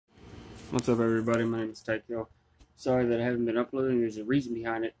What's up, everybody? My name is Tycho. Sorry that I haven't been uploading. There's a reason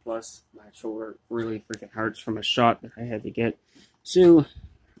behind it. Plus, my shoulder really freaking hurts from a shot that I had to get. So,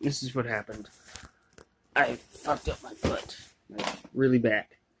 this is what happened. I fucked up my foot. Like, really bad.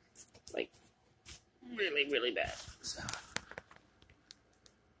 Like, really, really bad. So,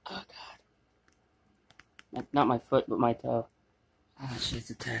 oh, God. Not my foot, but my toe. Oh, shit's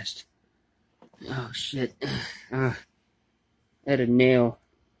attached. Oh, shit. I had a nail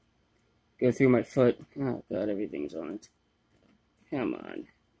go through my foot. Oh, God, everything's on it. Come on.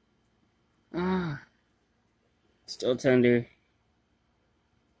 Ah, still tender.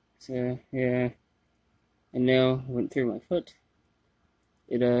 So, yeah, a nail went through my foot.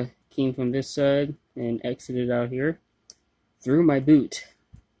 It came from this side and exited out here through my boot.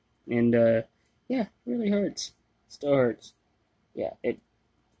 And yeah, really hurts. Still hurts. Yeah, it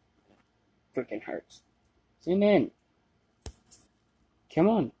freaking hurts. Zoom in. Come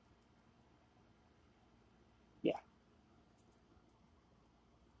on. Yeah.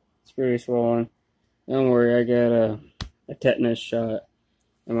 It's pretty swollen. Don't worry, I got a tetanus shot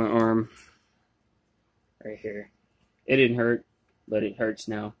in my arm. Right here. It didn't hurt, but it hurts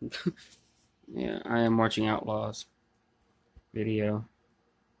now. Yeah, I am watching Outlaws video.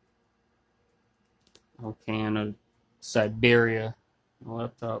 Whole can of Siberia on my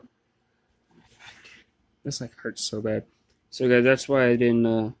laptop. This like hurts so bad. So guys, that's why I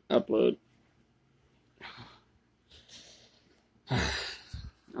didn't upload. I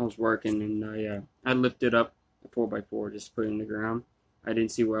was working and I lifted up a 4x4, just put it in the ground. I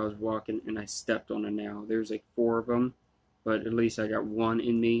didn't see where I was walking and I stepped on a nail. There's like 4 of them, but at least I got one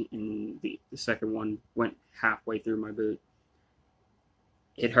in me, and the second one went halfway through my boot.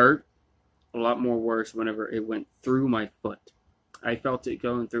 It hurt a lot more worse whenever it went through my foot. I felt it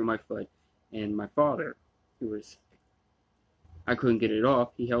going through my foot, and my father, I couldn't get it off.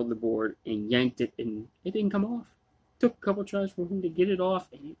 He held the board and yanked it, and it didn't come off. Took a couple tries for him to get it off,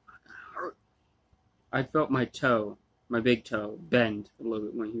 and it hurt. I felt my toe, my big toe, bend a little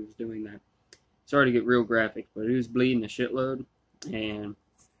bit when he was doing that. Sorry to get real graphic, but it was bleeding a shitload, and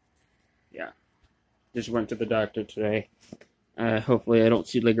yeah, just went to the doctor today. Hopefully I don't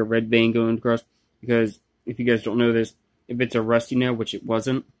see like a red vein going across, because if you guys don't know this, if it's a rusty nail, which it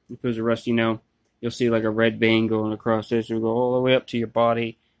wasn't, if it was a rusty nail, you'll see like a red vein going across this. It'll go all the way up to your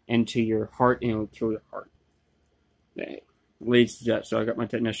body and to your heart, and it'll kill your heart. That leads to that. So I got my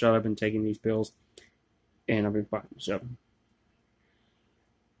tetanus shot. I've been taking these pills, and I've been fine. So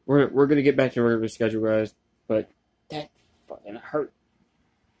we're gonna get back to regular schedule, guys. But that fucking hurt.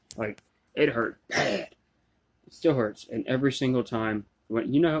 Like, it hurt bad. It still hurts, and every single time,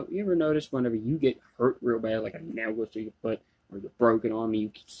 when you ever notice whenever you get hurt real bad, like a nail goes through your foot or you're broken arm, and you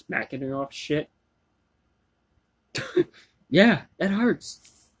keep smacking it off shit. Yeah, that hurts.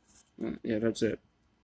 Yeah, that's it.